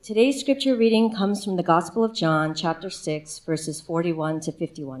Today's scripture reading comes from the Gospel of John, chapter 6, verses 41 to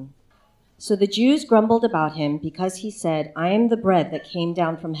 51. So the Jews grumbled about him because he said, "I am the bread that came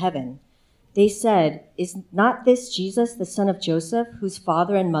down from heaven." They said, "Is not this Jesus, the son of Joseph, whose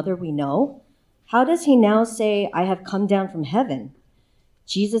father and mother we know? How does he now say, 'I have come down from heaven'?"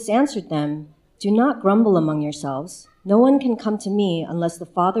 Jesus answered them, "Do not grumble among yourselves. No one can come to me unless the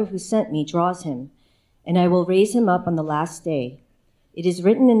Father who sent me draws him, and I will raise him up on the last day. It is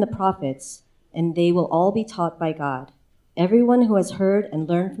written in the prophets, and they will all be taught by God. Everyone who has heard and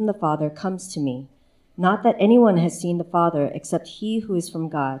learned from the Father comes to me. Not that anyone has seen the Father except he who is from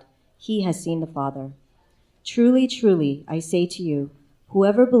God. He has seen the Father. Truly, truly, I say to you,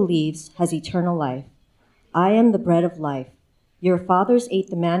 whoever believes has eternal life. I am the bread of life. Your fathers ate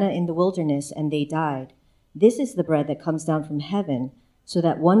the manna in the wilderness, and they died. This is the bread that comes down from heaven, so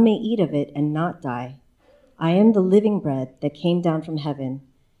that one may eat of it and not die. I am the living bread that came down from heaven.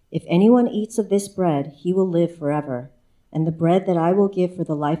 If anyone eats of this bread, he will live forever. And the bread that I will give for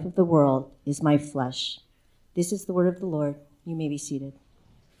the life of the world is my flesh." This is the word of the Lord. You may be seated.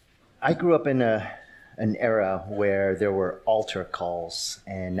 I grew up in an era where there were altar calls,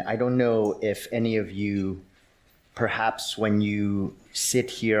 and I don't know if any of you, perhaps when you sit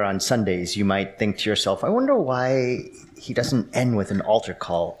here on Sundays, you might think to yourself, I wonder why he doesn't end with an altar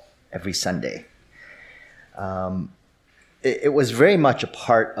call every Sunday. It was very much a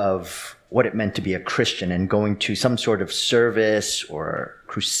part of what it meant to be a Christian, and going to some sort of service or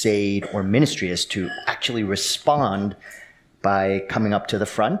crusade or ministry is to actually respond by coming up to the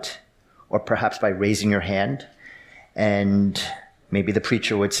front, or perhaps by raising your hand. And maybe the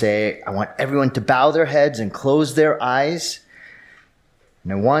preacher would say, "I want everyone to bow their heads and close their eyes.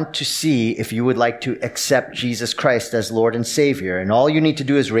 And I want to see if you would like to accept Jesus Christ as Lord and Savior. And all you need to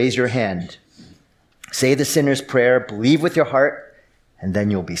do is raise your hand. Say the sinner's prayer, believe with your heart, and then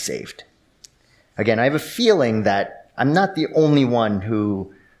you'll be saved." Again, I have a feeling that I'm not the only one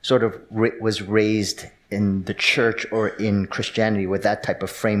who sort of was raised in the church or in Christianity with that type of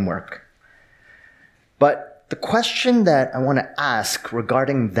framework. But the question that I want to ask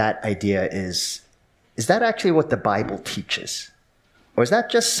regarding that idea is that actually what the Bible teaches? Or is that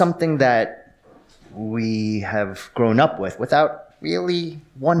just something that we have grown up with without really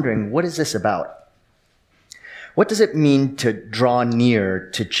wondering, what is this about? What does it mean to draw near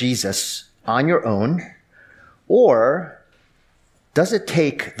to Jesus on your own? Or does it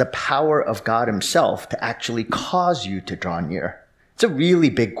take the power of God himself to actually cause you to draw near? It's a really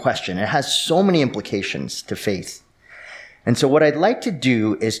big question. It has so many implications to faith. And so what I'd like to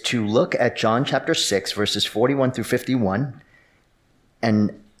do is to look at John chapter 6, verses 41 through 51,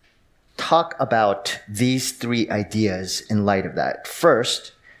 and talk about these three ideas in light of that.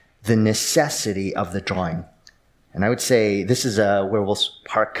 First, the necessity of the drawing. And I would say this is where we'll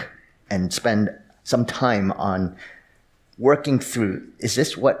park and spend some time on working through, is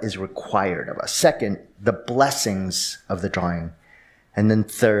this what is required of us? Second, the blessings of the drawing. And then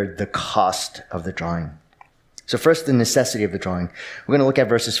third, the cost of the drawing. So first, the necessity of the drawing. We're going to look at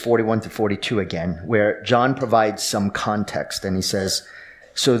verses 41 to 42 again, where John provides some context. And he says,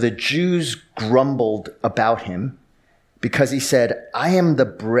 "So the Jews grumbled about him because he said, 'I am the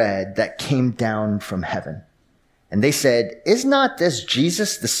bread that came down from heaven.' And they said, 'Is not this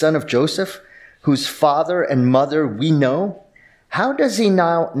Jesus, the son of Joseph, whose father and mother we know? How does he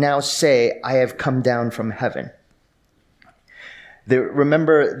now say, 'I have come down from heaven'?"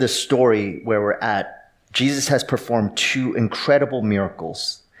 Remember the story where we're at. Jesus has performed two incredible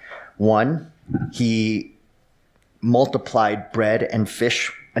miracles. One, he multiplied bread and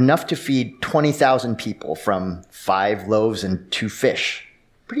fish enough to feed 20,000 people from 5 loaves and 2 fish.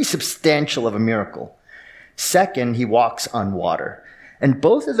 Pretty substantial of a miracle. Second, he walks on water. And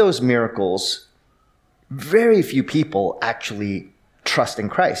both of those miracles, very few people actually trust in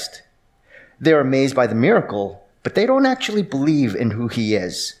Christ. They're amazed by the miracle, but they don't actually believe in who he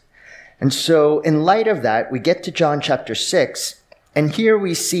is. And so in light of that, we get to John chapter 6, and here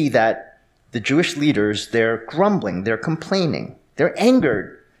we see that the Jewish leaders, they're grumbling, they're complaining, they're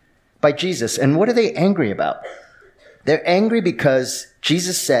angered by Jesus. And what are they angry about? They're angry because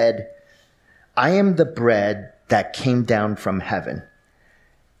Jesus said, "I am the bread that came down from heaven."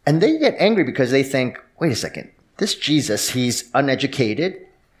 And they get angry because they think, wait a second, this Jesus, he's uneducated.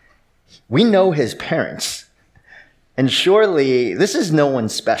 We know his parents. And surely this is no one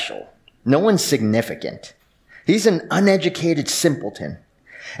special, no one significant. He's an uneducated simpleton.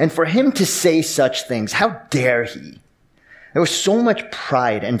 And for him to say such things, how dare he? There was so much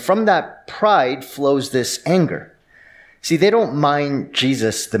pride, and from that pride flows this anger. See, they don't mind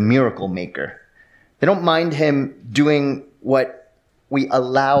Jesus, the miracle maker. They don't mind him doing what we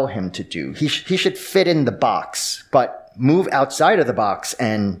allow him to do. He should fit in the box, but move outside of the box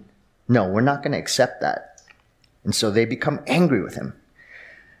and no, we're not going to accept that. And so they become angry with him.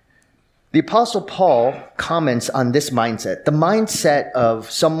 The Apostle Paul comments on this mindset, the mindset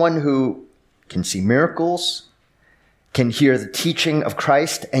of someone who can see miracles, can hear the teaching of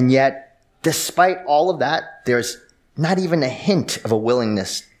Christ, and yet, despite all of that, there's not even a hint of a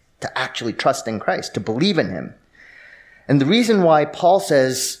willingness to actually trust in Christ, to believe in him. And the reason why Paul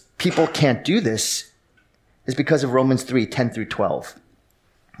says people can't do this is because of Romans 3:10-12.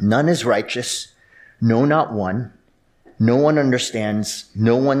 None is righteous, no, not one. No one understands,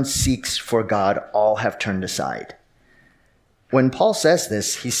 no one seeks for God, all have turned aside. When Paul says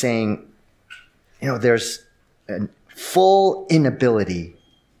this, he's saying, there's a full inability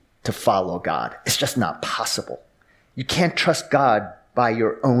to follow God. It's just not possible. You can't trust God by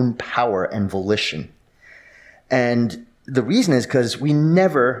your own power and volition. And the reason is because we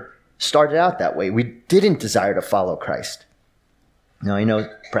never started out that way. We didn't desire to follow Christ. Now, I know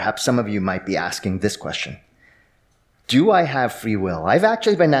perhaps some of you might be asking this question. Do I have free will? I've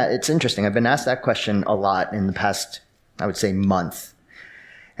actually it's interesting. I've been asked that question a lot in the past, I would say, month.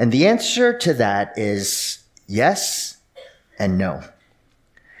 And the answer to that is yes and no.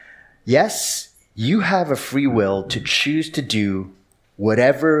 Yes, you have a free will to choose to do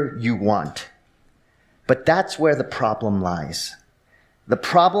whatever you want. But that's where the problem lies. The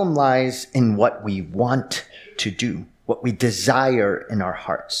problem lies in what we want to do, what we desire in our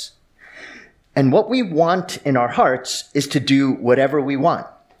hearts. And what we want in our hearts is to do whatever we want,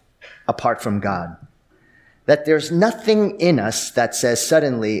 apart from God. That there's nothing in us that says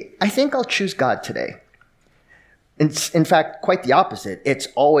suddenly, I think I'll choose God today. It's, in fact, quite the opposite. It's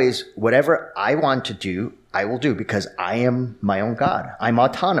always whatever I want to do, I will do because I am my own God. I'm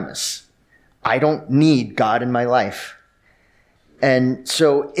autonomous. I don't need God in my life. And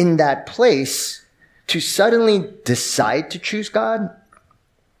so in that place, to suddenly decide to choose God,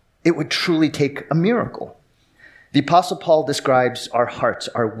 it would truly take a miracle. The Apostle Paul describes our hearts,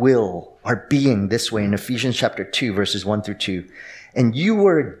 our will, our being this way in Ephesians chapter 2, verses 1-2. And you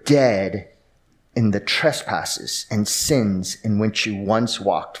were dead in the trespasses and sins in which you once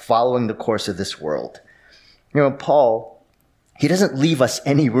walked, following the course of this world. Paul, he doesn't leave us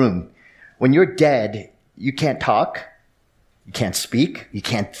any room. When you're dead, you can't talk, you can't speak, you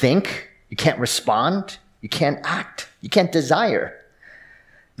can't think, you can't respond, you can't act, you can't desire.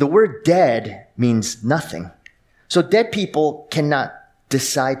 The word dead means nothing. So dead people cannot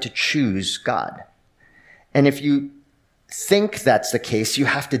decide to choose God. And if you think that's the case, you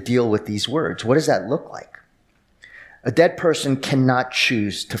have to deal with these words. What does that look like? A dead person cannot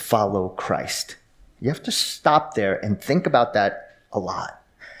choose to follow Christ. You have to stop there and think about that a lot.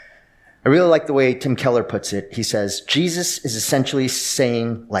 I really like the way Tim Keller puts it. He says, Jesus is essentially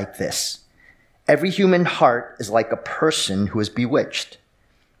saying like this. Every human heart is like a person who is bewitched.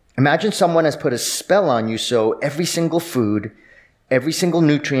 Imagine someone has put a spell on you, so every single food, every single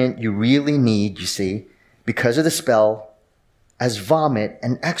nutrient you really need, you see, because of the spell, as vomit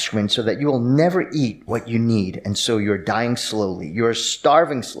and excrement, so that you will never eat what you need, and so you're dying slowly. You're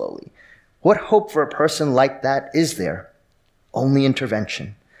starving slowly. What hope for a person like that is there? Only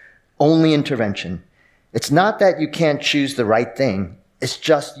intervention. Only intervention. It's not that you can't choose the right thing. It's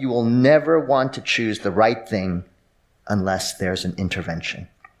just you will never want to choose the right thing unless there's an intervention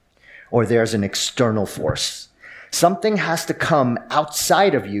or there's an external force. Something has to come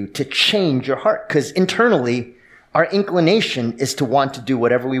outside of you to change your heart, because internally, our inclination is to want to do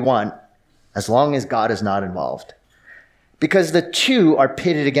whatever we want as long as God is not involved. Because the two are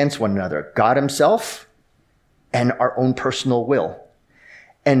pitted against one another, God himself and our own personal will.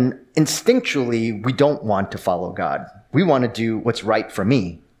 And instinctually, we don't want to follow God. We want to do what's right for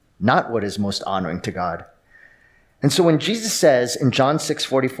me, not what is most honoring to God. And so when Jesus says in John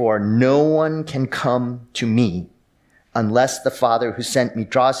 6:44, no one can come to me unless the Father who sent me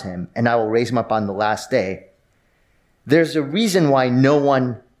draws him, and I will raise him up on the last day, there's a reason why no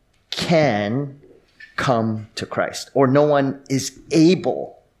one can come to Christ, or no one is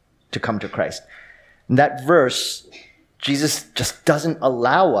able to come to Christ. In that verse, Jesus just doesn't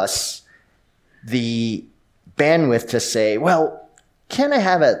allow us the bandwidth to say, well, can I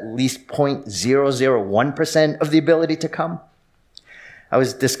have at least 0.001% of the ability to come? I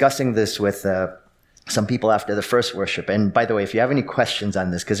was discussing this with some people after the first worship. And by the way, if you have any questions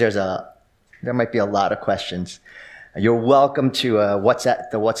on this, because there might be a lot of questions, you're welcome to the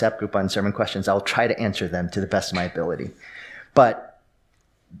WhatsApp group on sermon questions. I'll try to answer them to the best of my ability. But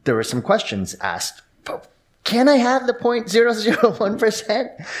there were some questions asked. Can I have the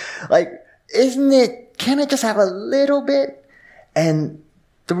 0.001%? Can't I just have a little bit? And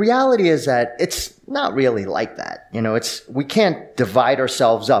the reality is that it's not really like that. We can't divide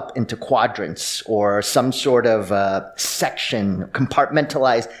ourselves up into quadrants or some sort of section,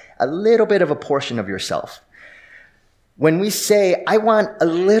 compartmentalize a little bit of a portion of yourself. When we say, I want a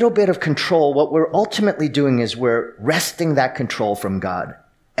little bit of control, what we're ultimately doing is we're wresting that control from God.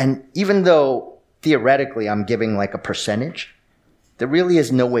 And even though theoretically I'm giving like a percentage, there really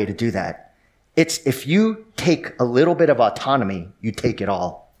is no way to do that. It's if you take a little bit of autonomy, you take it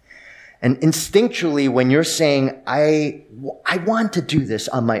all. And instinctually, when you're saying, I want to do this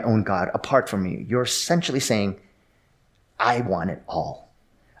on my own, God, apart from you, you're essentially saying, I want it all.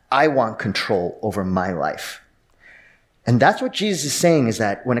 I want control over my life. And that's what Jesus is saying, is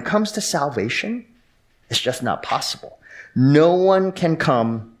that when it comes to salvation, it's just not possible. No one can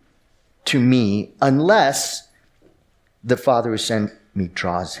come to me unless the Father who sent me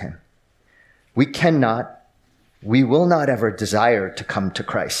draws him. We will not ever desire to come to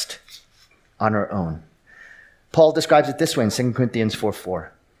Christ on our own. Paul describes it this way in 2 Corinthians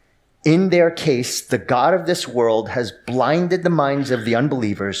 4:4. In their case, the God of this world has blinded the minds of the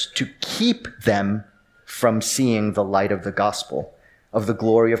unbelievers to keep them from seeing the light of the gospel of the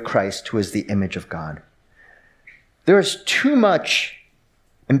glory of Christ, who is the image of God. There is too much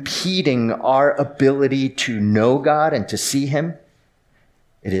impeding our ability to know God and to see him.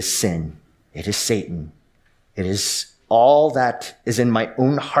 It is sin. It is Satan. It is all that is in my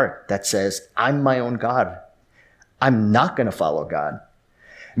own heart that says, I'm my own God. I'm not going to follow God.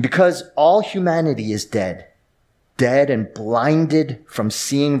 Because all humanity is dead and blinded from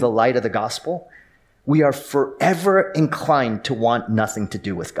seeing the light of the gospel, we are forever inclined to want nothing to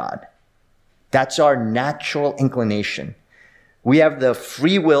do with God. That's our natural inclination. We have the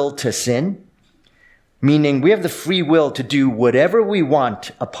free will to sin, meaning we have the free will to do whatever we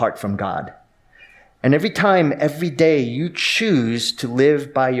want apart from God. And every time, every day, you choose to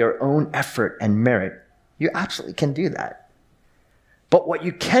live by your own effort and merit, you absolutely can do that. But what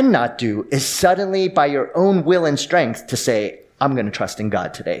you cannot do is suddenly, by your own will and strength, to say, I'm going to trust in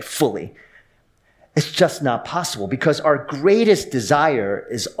God today, fully. It's just not possible, because our greatest desire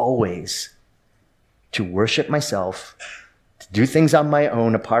is always to worship myself, to do things on my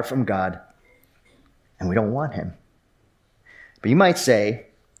own apart from God, and we don't want him. But you might say,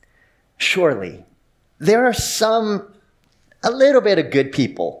 surely, there are a little bit of good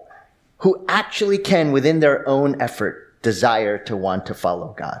people who actually can, within their own effort, desire to want to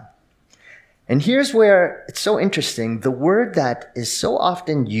follow God. And here's where it's so interesting. The word that is so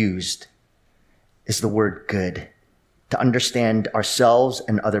often used is the word good, to understand ourselves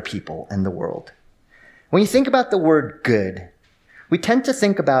and other people and the world. When you think about the word good, we tend to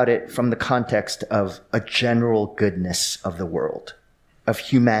think about it from the context of a general goodness of the world, of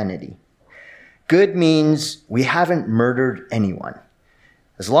humanity. Good means we haven't murdered anyone.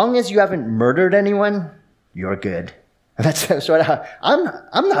 As long as you haven't murdered anyone, you're good. And that's sort of,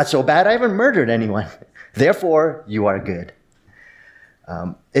 I'm not so bad, I haven't murdered anyone. Therefore, you are good.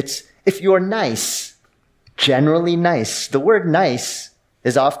 It's if you're nice, generally nice. The word nice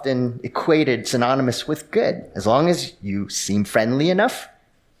is often equated, synonymous with good. As long as you seem friendly enough,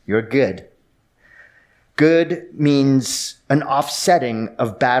 you're good. Good means an offsetting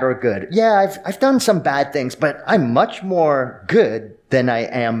of bad or good. Yeah, I've done some bad things, but I'm much more good than I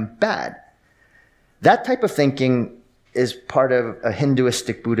am bad. That type of thinking is part of a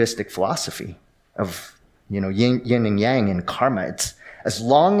Hinduistic, Buddhistic philosophy of, yin and yang and karma. It's as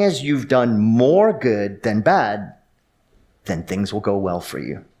long as you've done more good than bad, then things will go well for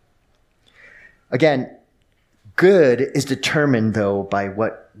you. Again, good is determined, though, by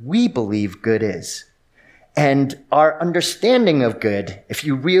what we believe good is. And our understanding of good, if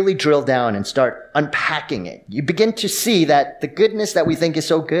you really drill down and start unpacking it, you begin to see that the goodness that we think is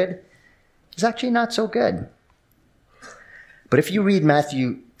so good is actually not so good. But if you read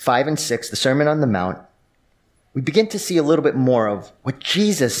Matthew 5 and 6, the Sermon on the Mount, we begin to see a little bit more of what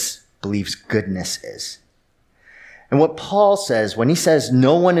Jesus believes goodness is. And what Paul says when he says,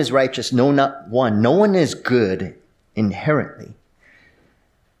 no one is righteous, no, not one, no one is good inherently,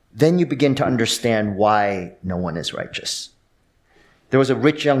 then you begin to understand why no one is righteous. There was a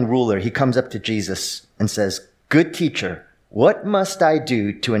rich young ruler. He comes up to Jesus and says, good teacher, what must I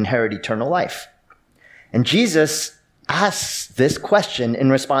do to inherit eternal life? And Jesus asks this question in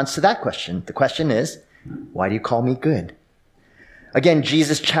response to that question. The question is, why do you call me good? Again,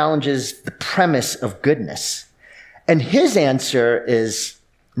 Jesus challenges the premise of goodness. And his answer is,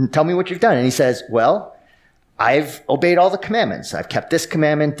 tell me what you've done. And he says, well, I've obeyed all the commandments. I've kept this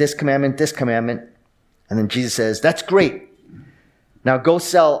commandment, this commandment, this commandment. And then Jesus says, that's great. Now go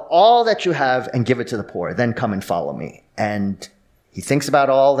sell all that you have and give it to the poor. Then come and follow me. And He thinks about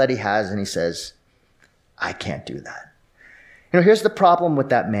all that he has and he says, I can't do that. Here's the problem with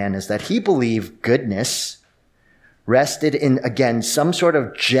that man is that he believed goodness rested in, again, some sort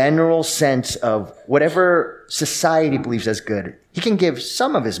of general sense of whatever society believes as good. He can give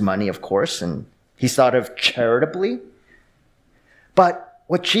some of his money, of course, and he's thought of charitably. But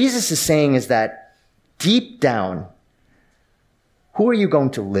what Jesus is saying is that deep down, who are you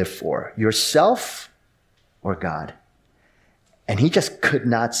going to live for? Yourself or God? And he just could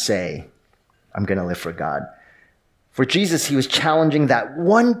not say, I'm going to live for God. For Jesus, he was challenging that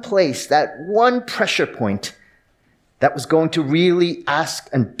one place, that one pressure point that was going to really ask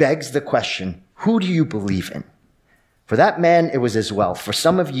and begs the question, who do you believe in? For that man, it was as well. For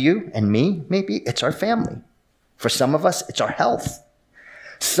some of you and me, maybe it's our family. For some of us, it's our health.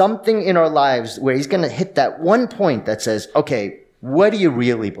 Something in our lives where he's going to hit that one point that says, okay, what do you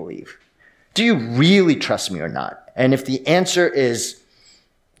really believe? Do you really trust me or not? And if the answer is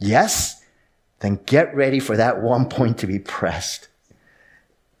yes, then get ready for that one point to be pressed.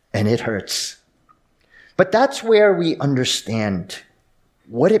 And it hurts. But that's where we understand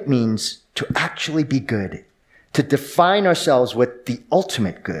what it means to actually be good, to define ourselves with the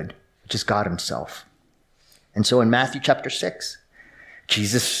ultimate good, which is God himself. And so in Matthew chapter 6,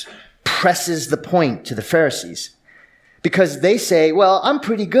 Jesus presses the point to the Pharisees because they say, well, I'm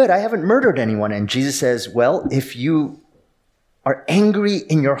pretty good. I haven't murdered anyone. And Jesus says, well, if you are angry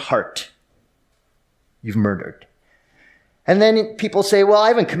in your heart, you've murdered. And then people say, well, I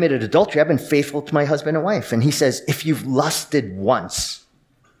haven't committed adultery. I've been faithful to my husband and wife. And he says, if you've lusted once,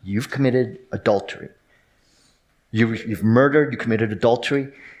 you've committed adultery. You've murdered, you committed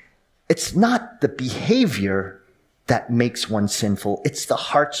adultery. It's not the behavior that makes one sinful. It's the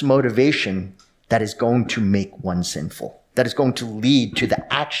heart's motivation that is going to make one sinful, that is going to lead to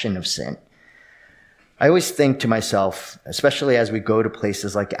the action of sin. I always think to myself, especially as we go to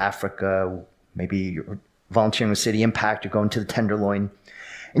places like Africa, maybe you're volunteering with City Impact, you're going to the Tenderloin,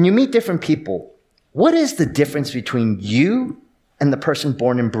 and you meet different people. What is the difference between you and the person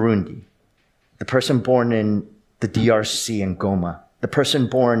born in Burundi, the person born in the DRC and Goma, the person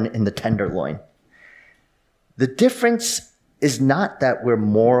born in the Tenderloin? The difference is not that we're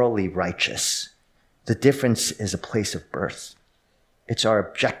morally righteous. The difference is a place of birth. It's our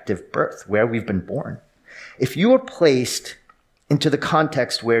objective birth, where we've been born. If you were placed into the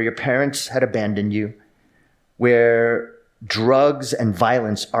context where your parents had abandoned you, where drugs and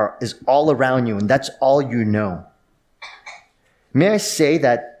violence is all around you, and that's all you know, may I say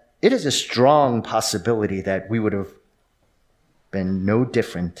that it is a strong possibility that we would have been no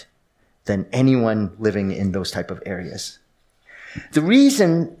different than anyone living in those type of areas. The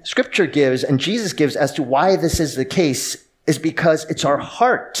reason Scripture gives and Jesus gives as to why this is the case is because it's our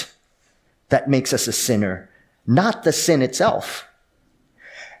heart that makes us a sinner, not the sin itself.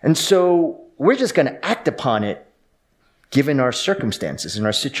 And so we're just going to act upon it given our circumstances and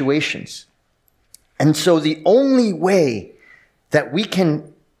our situations. And so the only way that we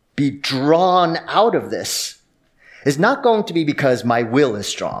can be drawn out of this is not going to be because my will is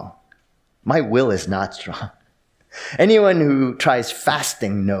strong. My will is not strong. Anyone who tries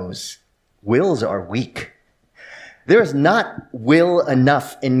fasting knows wills are weak. There is not will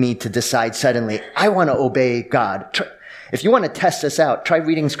enough in me to decide suddenly, I want to obey God. If you want to test this out, try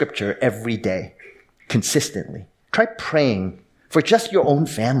reading Scripture every day, consistently. Try praying for just your own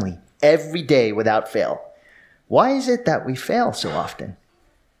family every day without fail. Why is it that we fail so often?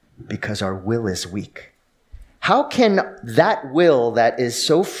 Because our will is weak. How can that will that is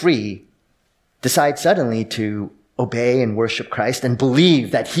so free decide suddenly to obey and worship Christ and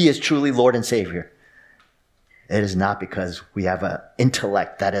believe that he is truly Lord and Savior? It is not because we have an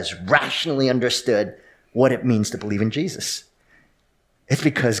intellect that has rationally understood what it means to believe in Jesus. It's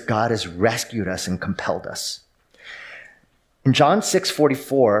because God has rescued us and compelled us. In John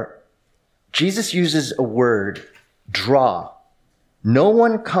 6:44, Jesus uses a word, draw. No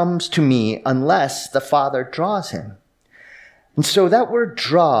one comes to me unless the Father draws him. And so that word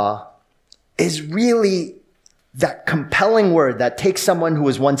draw is really that compelling word that takes someone who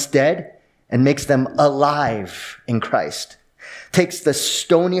was once dead and makes them alive in Christ. Takes the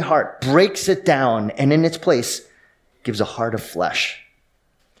stony heart, breaks it down, and in its place gives a heart of flesh.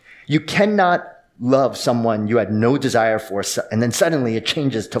 You cannot love someone you had no desire for, and then suddenly it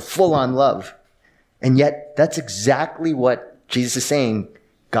changes to full-on love. And yet, that's exactly what Jesus is saying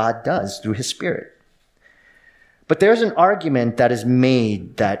God does through his Spirit. But there's an argument that is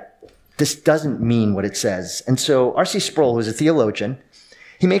made that this doesn't mean what it says. And so R.C. Sproul, who's a theologian,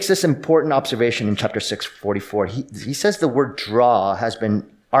 he makes this important observation in chapter 6:44. He says the word draw has been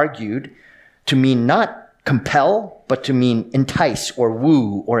argued to mean not compel, but to mean entice or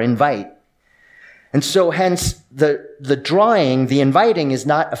woo or invite. And so hence the drawing, the inviting is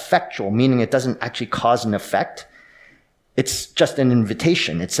not effectual, meaning it doesn't actually cause an effect. It's just an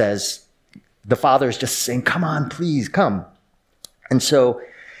invitation. It says, the Father is just saying, come on, please come. And so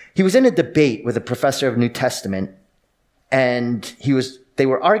he was in a debate with a professor of New Testament, and they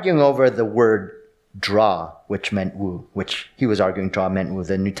were arguing over the word draw, which meant woo, which he was arguing draw meant woo,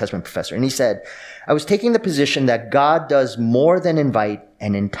 the New Testament professor. And he said, I was taking the position that God does more than invite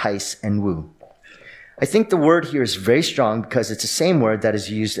and entice and woo. I think the word here is very strong because it's the same word that is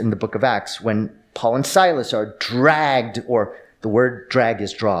used in the book of Acts when Paul and Silas are dragged, or the word drag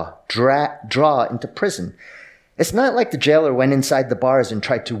is draw into prison. It's not like the jailer went inside the bars and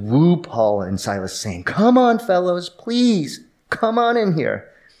tried to woo Paul and Silas, saying, come on, fellows, please, come on in here.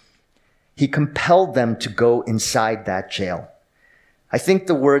 He compelled them to go inside that jail. I think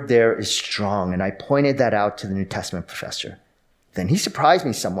the word there is strong, and I pointed that out to the New Testament professor. Then he surprised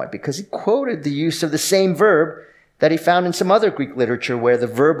me somewhat because he quoted the use of the same verb that he found in some other Greek literature where the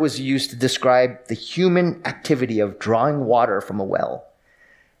verb was used to describe the human activity of drawing water from a well.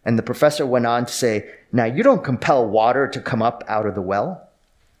 And the professor went on to say, now you don't compel water to come up out of the well.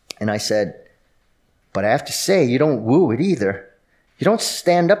 And I said, but I have to say, you don't woo it either. You don't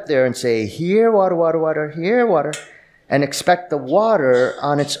stand up there and say, here, water, water, water, here, water, and expect the water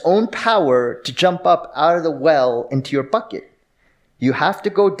on its own power to jump up out of the well into your bucket. You have to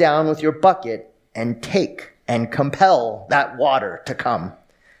go down with your bucket and take and compel that water to come.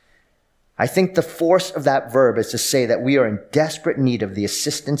 I think the force of that verb is to say that we are in desperate need of the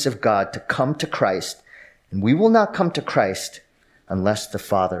assistance of God to come to Christ, and we will not come to Christ unless the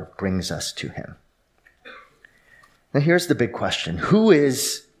Father brings us to him. Now here's the big question. Who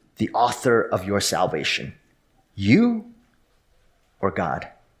is the author of your salvation? You or God?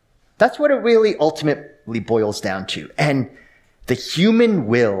 That's what it really ultimately boils down to. And the human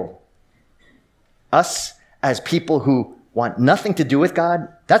will, us as people who want nothing to do with God,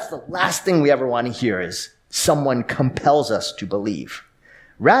 that's the last thing we ever want to hear is someone compels us to believe.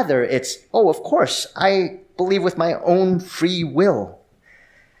 Rather, it's, oh, of course, I believe with my own free will.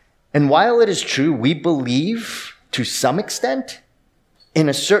 And while it is true, we believe to some extent in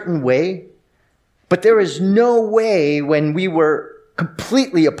a certain way, but there is no way when we were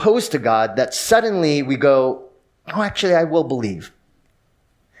completely opposed to God that suddenly we go, oh, actually, I will believe.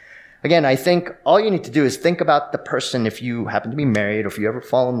 Again, I think all you need to do is think about the person, if you happen to be married or if you ever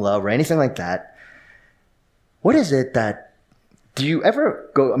fall in love or anything like that. What is it that, do you ever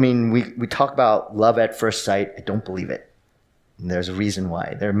go, we talk about love at first sight. I don't believe it. And there's a reason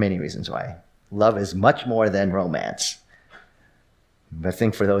why. There are many reasons why. Love is much more than romance. I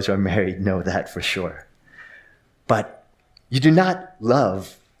think for those who are married know that for sure. But you do not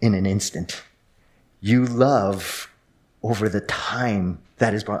love in an instant. You love over the time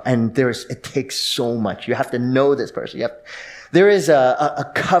that is brought. And it takes so much. You have to know this person. There is a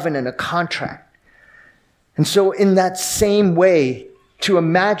covenant, a contract. And so in that same way, to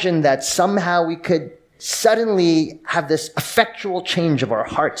imagine that somehow we could suddenly have this effectual change of our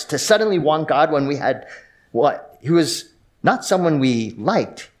hearts, to suddenly want God when we had he was not someone we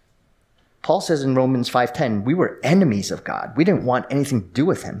liked. Paul says in Romans 5:10, we were enemies of God. We didn't want anything to do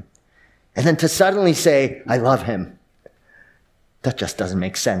with him. And then to suddenly say, I love him. That just doesn't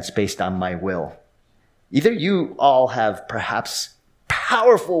make sense based on my will. Either you all have perhaps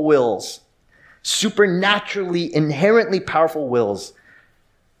powerful wills, supernaturally, inherently powerful wills,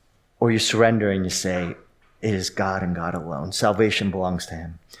 or you surrender and you say, it is God and God alone. Salvation belongs to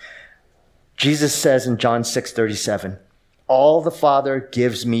him. Jesus says in John 6:37, all the Father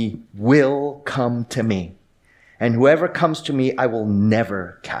gives me will come to me, and whoever comes to me, I will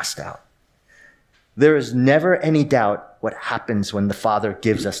never cast out. There is never any doubt what happens when the Father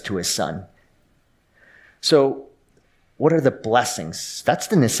gives us to his Son. So what are the blessings? That's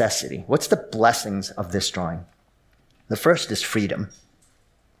the necessity. What's the blessings of this drawing? The first is freedom.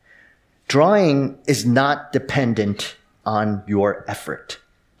 Drawing is not dependent on your effort,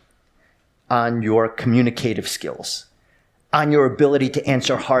 on your communicative skills, on your ability to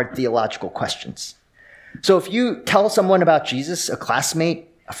answer hard theological questions. So if you tell someone about Jesus, a classmate,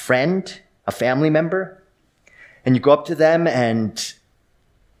 a friend, a family member, and you go up to them and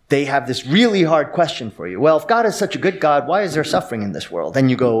they have this really hard question for you. Well, if God is such a good God, why is there suffering in this world? Then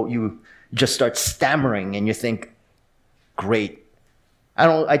you just start stammering and you think, great.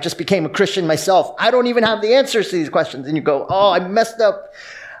 I just became a Christian myself. I don't even have the answers to these questions. And you go, oh, I messed up.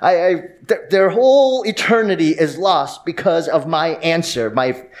 Their whole eternity is lost because of my answer,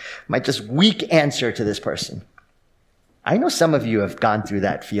 my just weak answer to this person. I know some of you have gone through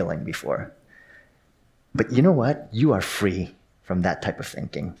that feeling before. But you know what? You are free from that type of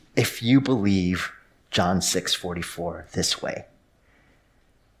thinking if you believe John 6:44 this way.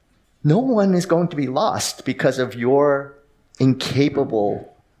 No one is going to be lost because of your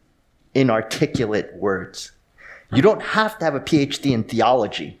incapable, inarticulate words. You don't have to have a PhD in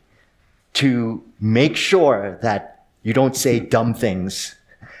theology to make sure that you don't say dumb things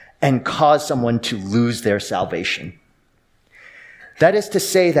and cause someone to lose their salvation. That is to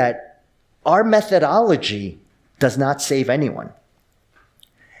say that our methodology does not save anyone.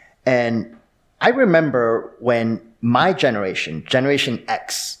 And I remember when my generation, Generation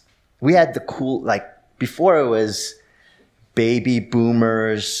X, we had the cool, like before it was baby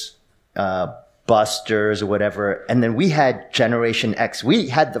boomers, busters or whatever. And then we had Generation X. We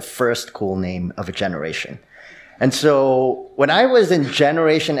had the first cool name of a generation. And so when I was in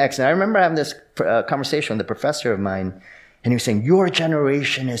Generation X, and I remember having this conversation with a professor of mine, and he was saying, your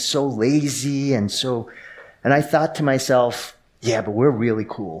generation is so lazy and I thought to myself, yeah, but we're really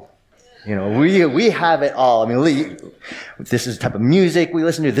cool. You know, we have it all. I mean, this is the type of music we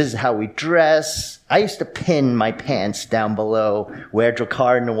listen to. This is how we dress. I used to pin my pants down below, wear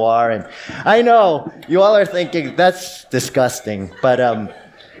Drakkar Noir. And I know you all are thinking that's disgusting, but,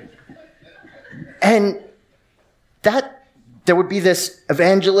 and that there would be this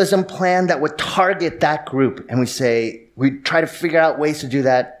evangelism plan that would target that group. And we'd try to figure out ways to do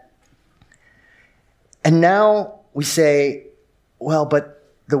that. And now we say, well, but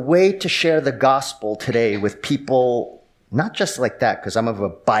the way to share the gospel today with people, not just like that, because I'm of a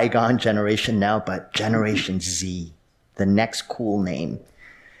bygone generation now, but Generation Z, the next cool name.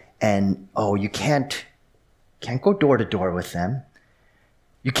 And, you can't go door to door with them.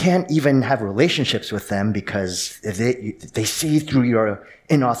 You can't even have relationships with them because they see through your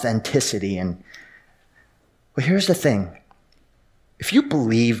inauthenticity. But here's the thing. If you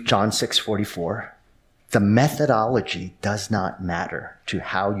believe John 6:44, the methodology does not matter to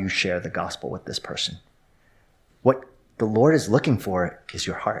how you share the gospel with this person. What the Lord is looking for is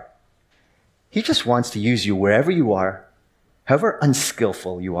your heart. He just wants to use you wherever you are, however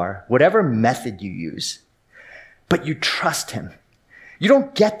unskillful you are, whatever method you use. But you trust him. You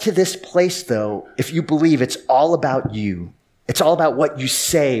don't get to this place, though, if you believe it's all about you. It's all about what you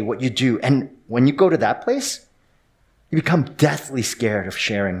say, what you do. And when you go to that place, you become deathly scared of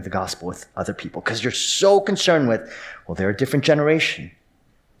sharing the gospel with other people because you're so concerned with, well, they're a different generation.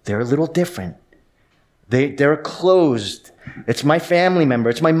 They're a little different. They're closed. It's my family member.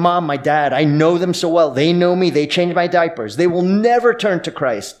 It's my mom, my dad. I know them so well. They know me. They change my diapers. They will never turn to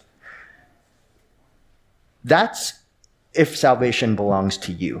Christ. That's if salvation belongs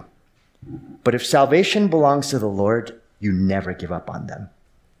to you. But if salvation belongs to the Lord, you never give up on them.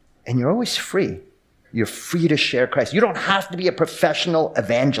 And you're always free. You're free to share Christ. You don't have to be a professional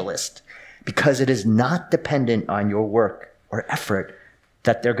evangelist because it is not dependent on your work or effort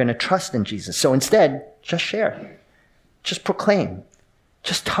that they're going to trust in Jesus. So instead, just share. Just proclaim.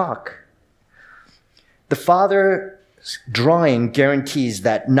 Just talk. The Father's drawing guarantees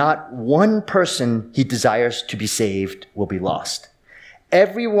that not one person he desires to be saved will be lost.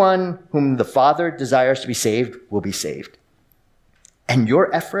 Everyone whom the Father desires to be saved will be saved. And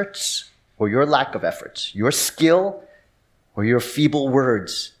your efforts or your lack of efforts, your skill or your feeble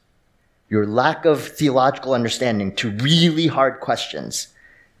words, your lack of theological understanding to really hard questions,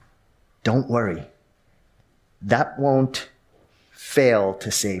 don't worry. That won't fail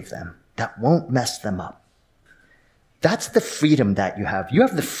to save them. That won't mess them up. That's the freedom that you have. You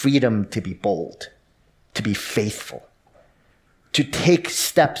have the freedom to be bold, to be faithful, to take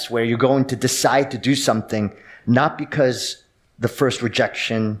steps where you're going to decide to do something, not because the first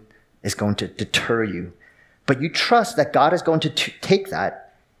rejection is going to deter you, but you trust that God is going to take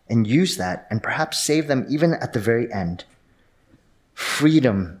that and use that and perhaps save them even at the very end.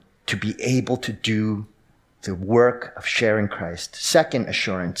 Freedom to be able to do the work of sharing Christ. Second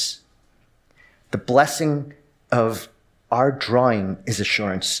assurance, the blessing of our drawing is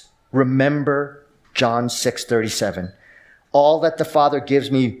assurance. Remember John 6:37. All that the Father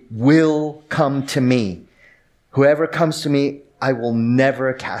gives me will come to me. Whoever comes to me, I will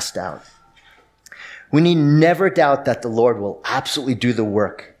never cast out. We need never doubt that the Lord will absolutely do the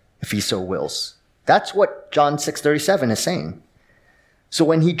work if he so wills. That's what John 6:37 is saying. So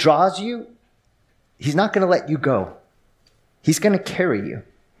when he draws you, he's not going to let you go. He's going to carry you.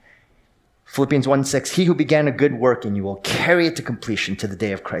 Philippians 1:6, he who began a good work in you will carry it to completion to the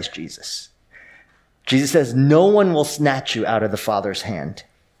day of Christ Jesus. Jesus says, no one will snatch you out of the Father's hand.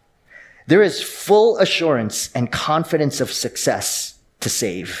 There is full assurance and confidence of success to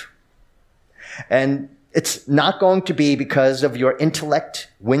save. And it's not going to be because of your intellect,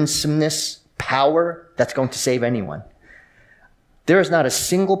 winsomeness, power that's going to save anyone. There is not a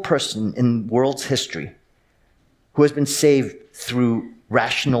single person in the world's history who has been saved through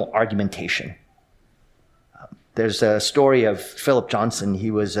rational argumentation. There's a story of Philip Johnson. He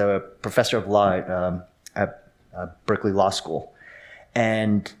was a professor of law at Berkeley Law School.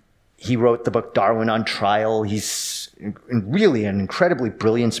 And he wrote the book Darwin on Trial. He's really an incredibly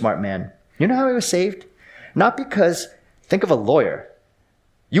brilliant, smart man. You know how he was saved? Not because, think of a lawyer.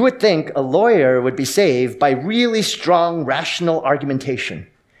 You would think a lawyer would be saved by really strong, rational argumentation.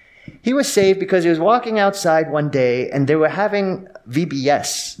 He was saved because he was walking outside one day and they were having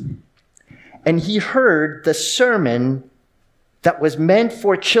VBS. And he heard the sermon that was meant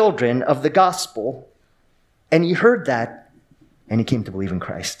for children of the gospel. And he heard that and he came to believe in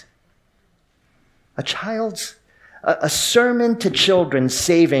Christ. A sermon to children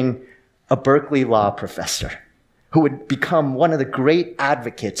saving a Berkeley law professor who would become one of the great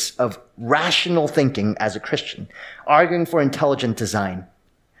advocates of rational thinking as a Christian, arguing for intelligent design.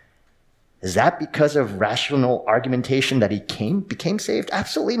 Is that because of rational argumentation that he became saved?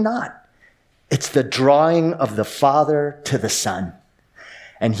 Absolutely not. It's the drawing of the Father to the Son.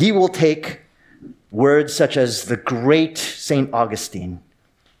 And he will take words such as the great St. Augustine.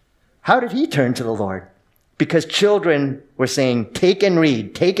 How did he turn to the Lord? Because children were saying, take and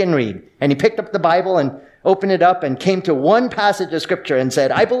read, take and read. And he picked up the Bible and opened it up and came to one passage of scripture and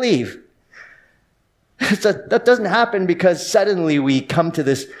said, I believe. So that doesn't happen because suddenly we come to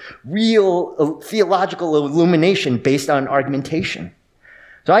this real theological illumination based on argumentation.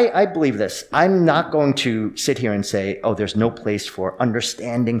 So I believe this. I'm not going to sit here and say, oh, there's no place for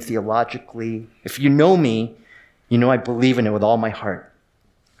understanding theologically. If you know me, you know I believe in it with all my heart.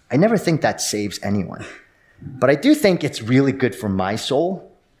 I never think that saves anyone. But I do think it's really good for my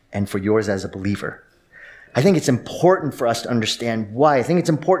soul and for yours as a believer. I think it's important for us to understand why. I think it's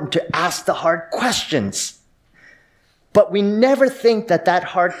important to ask the hard questions. But we never think that that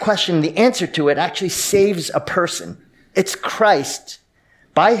hard question, the answer to it, actually saves a person. It's Christ,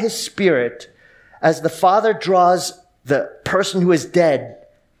 by his Spirit, as the Father draws the person who is dead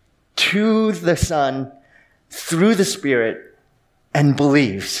to the Son through the Spirit and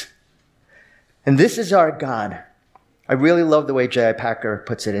believes. And this is our God. I really love the way J.I. Packer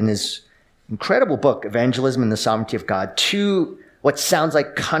puts it in his incredible book, Evangelism and the Sovereignty of God. Two what sounds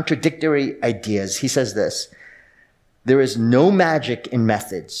like contradictory ideas. He says this: there is no magic in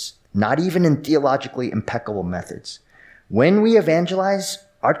methods, not even in theologically impeccable methods. When we evangelize,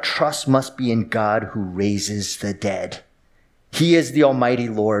 our trust must be in God who raises the dead. He is the Almighty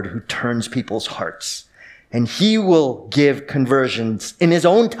Lord who turns people's hearts, and he will give conversions in his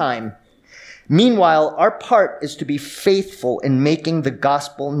own time. Meanwhile, our part is to be faithful in making the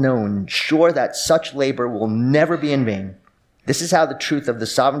gospel known, sure that such labor will never be in vain. This is how the truth of the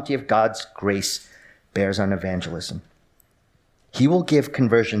sovereignty of God's grace bears on evangelism. He will give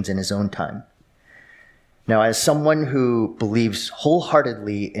conversions in his own time. Now, as someone who believes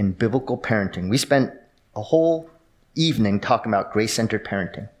wholeheartedly in biblical parenting, we spent a whole evening talking about grace-centered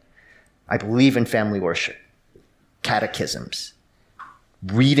parenting. I believe in family worship, catechisms,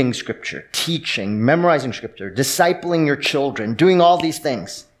 reading scripture, teaching, memorizing scripture, discipling your children, doing all these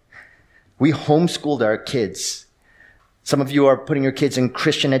things. We homeschooled our kids. Some of you are putting your kids in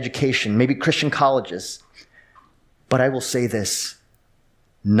Christian education, maybe Christian colleges. But I will say this: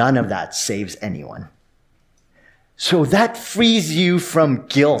 none of that saves anyone. So that frees you from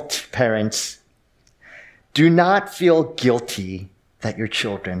guilt, parents. Do not feel guilty that your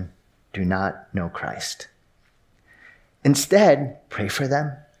children do not know Christ. Instead, pray for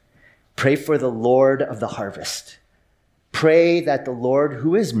them. Pray for the Lord of the harvest. Pray that the Lord,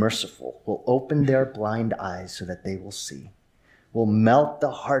 who is merciful, will open their blind eyes so that they will see, will melt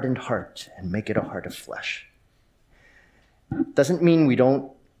the hardened heart and make it a heart of flesh. Doesn't mean we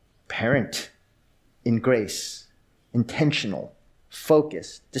don't parent in grace, intentional,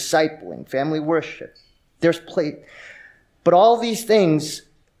 focused, discipling, family worship. But all these things,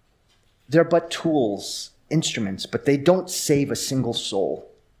 they're but tools, instruments, but they don't save a single soul.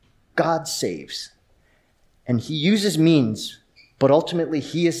 God saves. And he uses means, but ultimately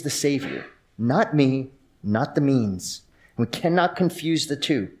he is the Savior. Not me, not the means. We cannot confuse the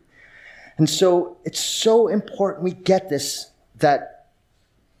two. And so it's so important we get this, that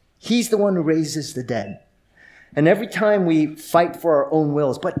he's the one who raises the dead. And every time we fight for our own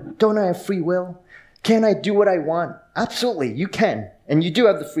wills, but don't I have free will? Can I do what I want? Absolutely, you can. And you do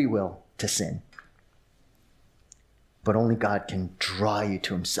have the free will to sin. But only God can draw you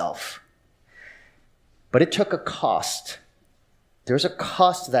to himself. But it took a cost. There's a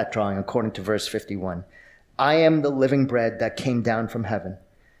cost to that drawing, according to verse 51. I am the living bread that came down from heaven.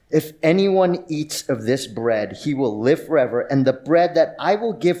 If anyone eats of this bread, he will live forever, and the bread that I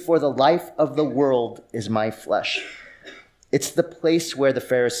will give for the life of the world is my flesh. It's the place where the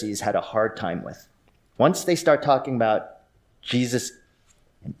Pharisees had a hard time with. Once they start talking about Jesus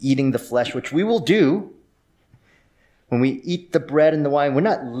and eating the flesh, which we will do when we eat the bread and the wine, we're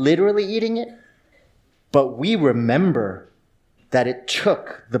not literally eating it, but we remember that it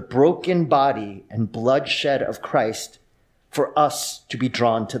took the broken body and bloodshed of Christ for us to be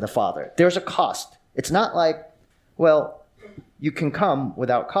drawn to the Father. There's a cost. It's not like, well, you can come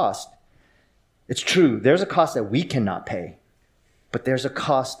without cost. It's true, there's a cost that we cannot pay, but there's a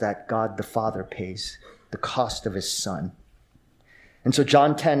cost that God the Father pays, the cost of his Son. And so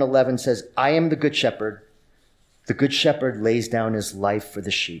John 10:11 says, I am the good shepherd. The good shepherd lays down his life for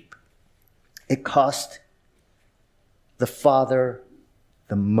the sheep. It cost the Father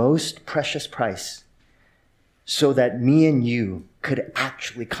the most precious price so that me and you could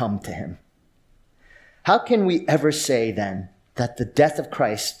actually come to him. How can we ever say then that the death of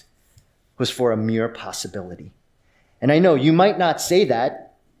Christ was for a mere possibility? And I know you might not say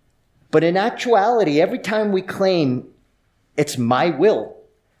that, but in actuality, every time we claim it's my will,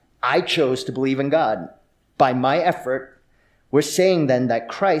 I chose to believe in God by my effort, we're saying then that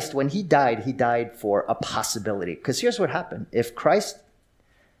Christ, when he died for a possibility. Because here's what happened. If Christ's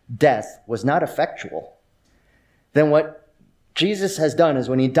death was not effectual, then what Jesus has done is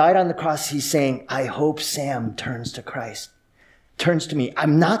when he died on the cross, he's saying, I hope Sam turns to Christ, turns to me.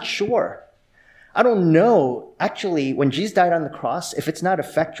 I'm not sure. I don't know. Actually, when Jesus died on the cross, if it's not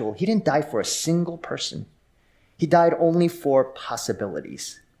effectual, he didn't die for a single person. He died only for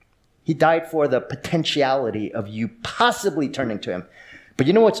possibilities. He died for the potentiality of you possibly turning to him. But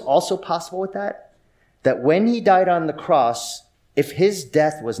you know what's also possible with that? That when he died on the cross, if his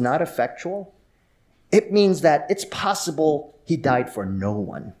death was not effectual, it means that it's possible he died for no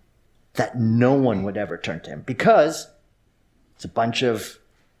one, that no one would ever turn to him, because it's a bunch of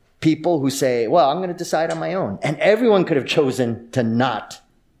people who say, well, I'm going to decide on my own. And everyone could have chosen to not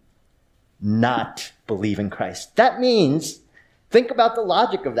believe in Christ. That means, think about the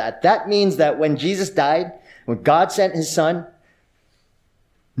logic of that. That means that when Jesus died, when God sent his Son,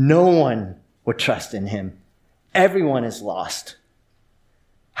 no one would trust in him. Everyone is lost.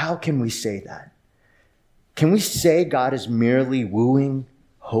 How can we say that? Can we say God is merely wooing,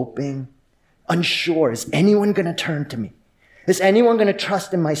 hoping, unsure? Is anyone going to turn to me? Is anyone going to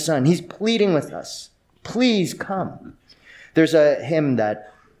trust in my Son? He's pleading with us. Please come. There's a hymn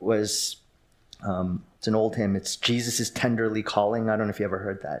that was, it's an old hymn. It's Jesus is tenderly calling. I don't know if you ever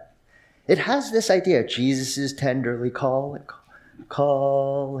heard that. It has this idea. Jesus is tenderly calling.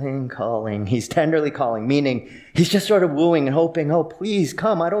 He's tenderly calling, meaning he's just sort of wooing and hoping, oh, please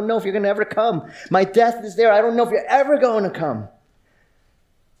come. I don't know if you're going to ever come. My death is there. I don't know if you're ever going to come.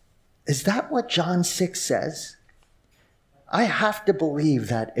 Is that what John 6 says? I have to believe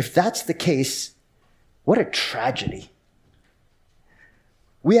that if that's the case, what a tragedy.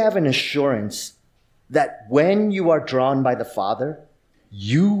 We have an assurance that when you are drawn by the Father,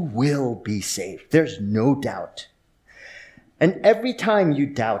 you will be saved. There's no doubt. And every time you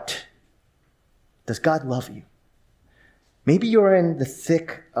doubt, does God love you? Maybe you're in the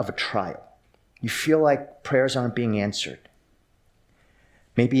thick of a trial. You feel like prayers aren't being answered.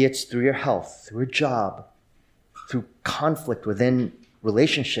 Maybe it's through your health, through a job, through conflict within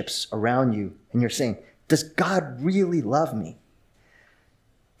relationships around you. And you're saying, does God really love me?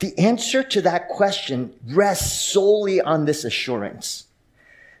 The answer to that question rests solely on this assurance.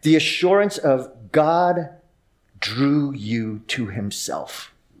 The assurance of God drew you to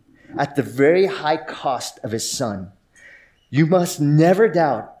himself at the very high cost of his Son. You must never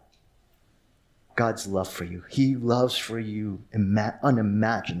doubt God's love for you. He loves for you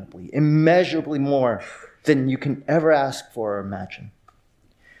unimaginably, immeasurably more than you can ever ask for or imagine.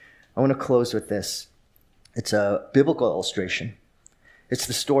 I want to close with this. It's a biblical illustration. It's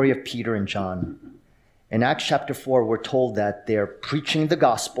the story of Peter and John. In Acts chapter 4, we're told that they're preaching the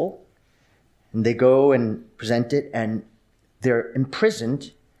gospel, and they go and present it, and they're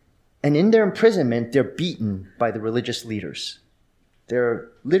imprisoned. And in their imprisonment, they're beaten by the religious leaders. They're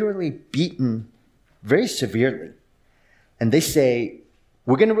literally beaten very severely. And they say,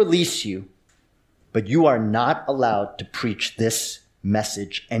 we're going to release you, but you are not allowed to preach this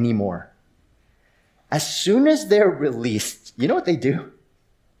message anymore. As soon as they're released, you know what they do?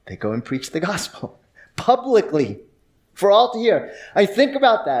 They go and preach the gospel publicly for all to hear. I think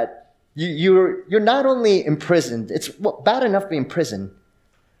about that. You're not only imprisoned, it's bad enough being imprisoned,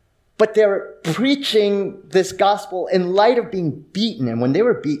 but they're preaching this gospel in light of being beaten. And when they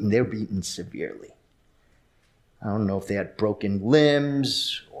were beaten severely. I don't know if they had broken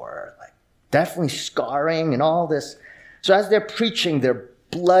limbs or definitely scarring and all this. So as they're preaching, they're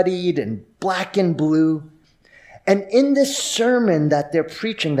bloodied and black and blue. And in this sermon that they're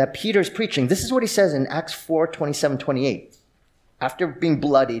preaching, that Peter's preaching, this is what he says in Acts 4, 27, 28. After being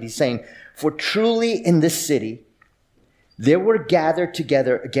bloodied, he's saying, "For truly in this city there were gathered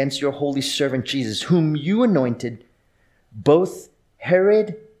together against your holy servant Jesus, whom you anointed, both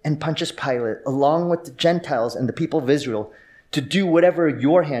Herod and Pontius Pilate, along with the Gentiles and the people of Israel, to do whatever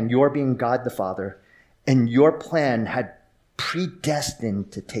your hand, your being God the Father, and your plan had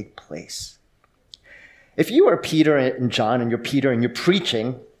predestined to take place." If you are Peter and John and you're Peter and you're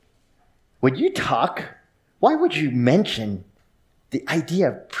preaching, when you talk, why would you mention the idea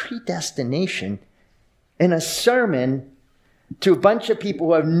of predestination in a sermon to a bunch of people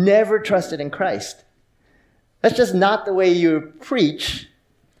who have never trusted in Christ? That's just not the way you preach.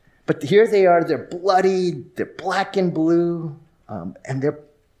 But here they are, they're bloody, they're black and blue, and they're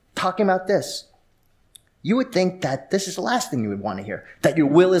talking about this. You would think that this is the last thing you would want to hear, that your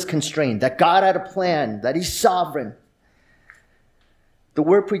will is constrained, that God had a plan, that he's sovereign. The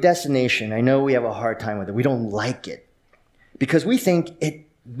word predestination, I know we have a hard time with it. We don't like it because we think it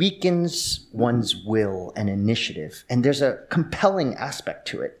weakens one's will and initiative, and there's a compelling aspect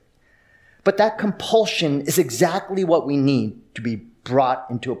to it. But that compulsion is exactly what we need to be brought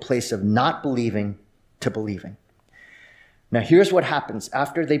into a place of not believing to believing. Now, here's what happens.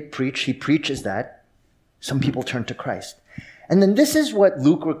 After they preach, he preaches that. Some people turn to Christ. And then this is what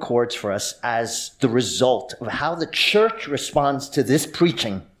Luke records for us as the result of how the church responds to this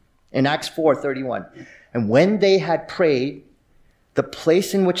preaching in Acts 4:31. "And when they had prayed, the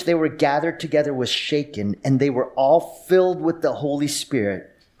place in which they were gathered together was shaken, and they were all filled with the Holy Spirit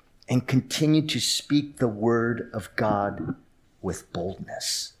and continued to speak the word of God with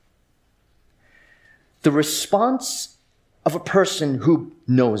boldness." The response of a person who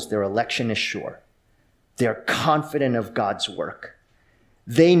knows their election is sure. They're confident of God's work.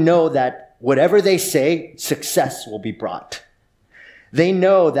 They know that whatever they say, success will be brought. They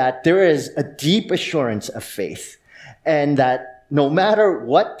know that there is a deep assurance of faith, and that no matter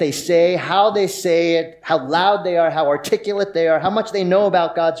what they say it, how loud they are, how articulate they are, how much they know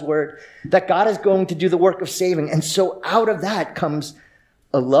about God's word, that God is going to do the work of saving. And so out of that comes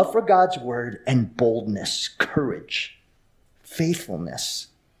a love for God's word and boldness, courage, faithfulness.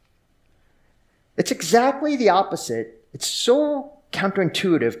 It's exactly the opposite. It's so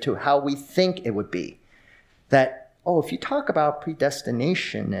counterintuitive to how we think it would be. That, if you talk about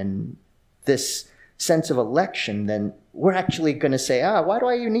predestination and this sense of election, then we're actually going to say, why do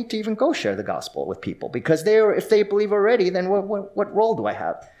I need to even go share the gospel with people? Because if they believe already, then what role do I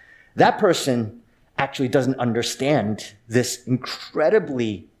have? That person actually doesn't understand this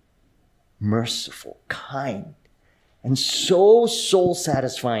incredibly merciful, kind, and so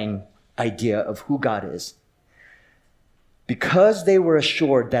soul-satisfying idea of who God is. Because they were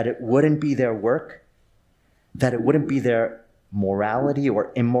assured that it wouldn't be their work, that it wouldn't be their morality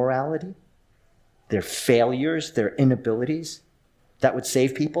or immorality, their failures, their inabilities that would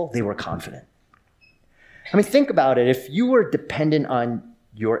save people, they were confident. I mean, think about it. If you were dependent on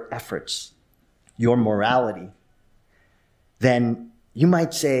your efforts, your morality, then you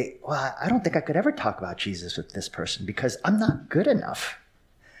might say, well, I don't think I could ever talk about Jesus with this person because I'm not good enough.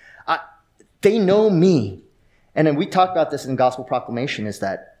 They know me. And then we talked about this in Gospel Proclamation, is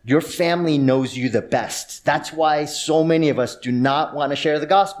that your family knows you the best. That's why so many of us do not want to share the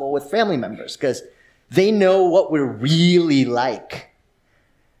gospel with family members, because they know what we're really like.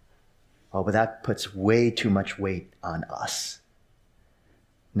 Oh, but that puts way too much weight on us.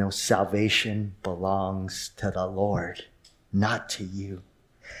 No, salvation belongs to the Lord, not to you.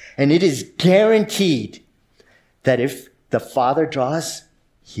 And it is guaranteed that if the Father draws,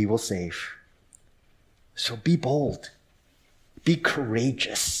 he will save. So be bold. Be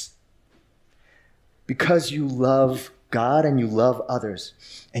courageous. Because you love God and you love others,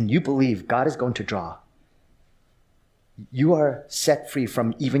 and you believe God is going to draw, you are set free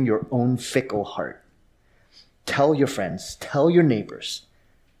from even your own fickle heart. Tell your friends, tell your neighbors,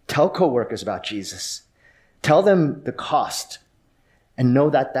 tell coworkers about Jesus. Tell them the cost, and know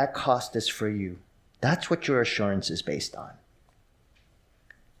that that cost is for you. That's what your assurance is based on.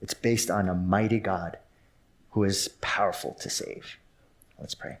 It's based on a mighty God who is powerful to save.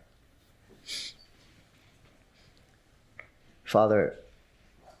 Let's pray. Father,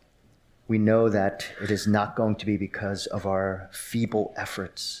 we know that it is not going to be because of our feeble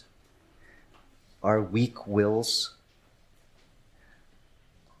efforts, our weak wills,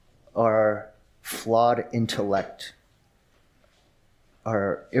 our flawed intellect,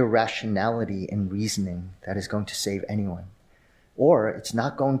 our irrationality in reasoning that is going to save anyone. Or it's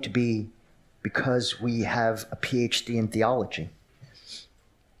not going to be because we have a PhD in theology,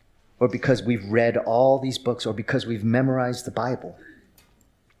 or because we've read all these books, or because we've memorized the Bible.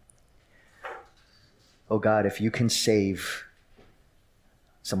 Oh God, if you can save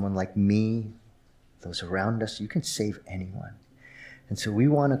someone like me, those around us, you can save anyone. And so we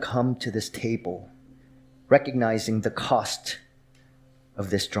want to come to this table recognizing the cost of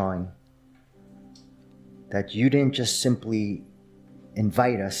this drawing. That you didn't just simply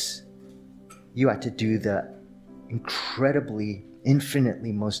invite us, you had to do the incredibly,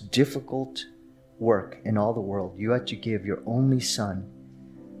 infinitely most difficult work in all the world. You had to give your only Son,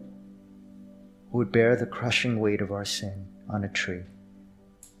 who would bear the crushing weight of our sin on a tree,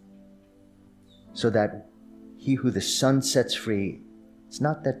 so that he who the Son sets free, it's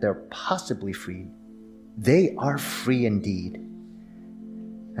not that they're possibly free, they are free indeed.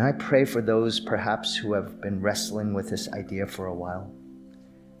 And I pray for those perhaps who have been wrestling with this idea for a while.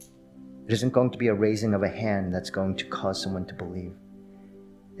 It isn't going to be a raising of a hand that's going to cause someone to believe.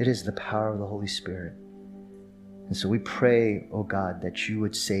 It is the power of the Holy Spirit. And so we pray, oh God, that you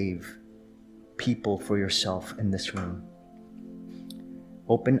would save people for yourself in this room.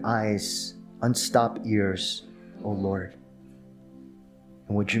 Open eyes, unstop ears, O Lord.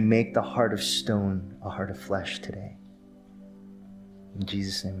 And would you make the heart of stone a heart of flesh today? In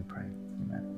Jesus' name we pray.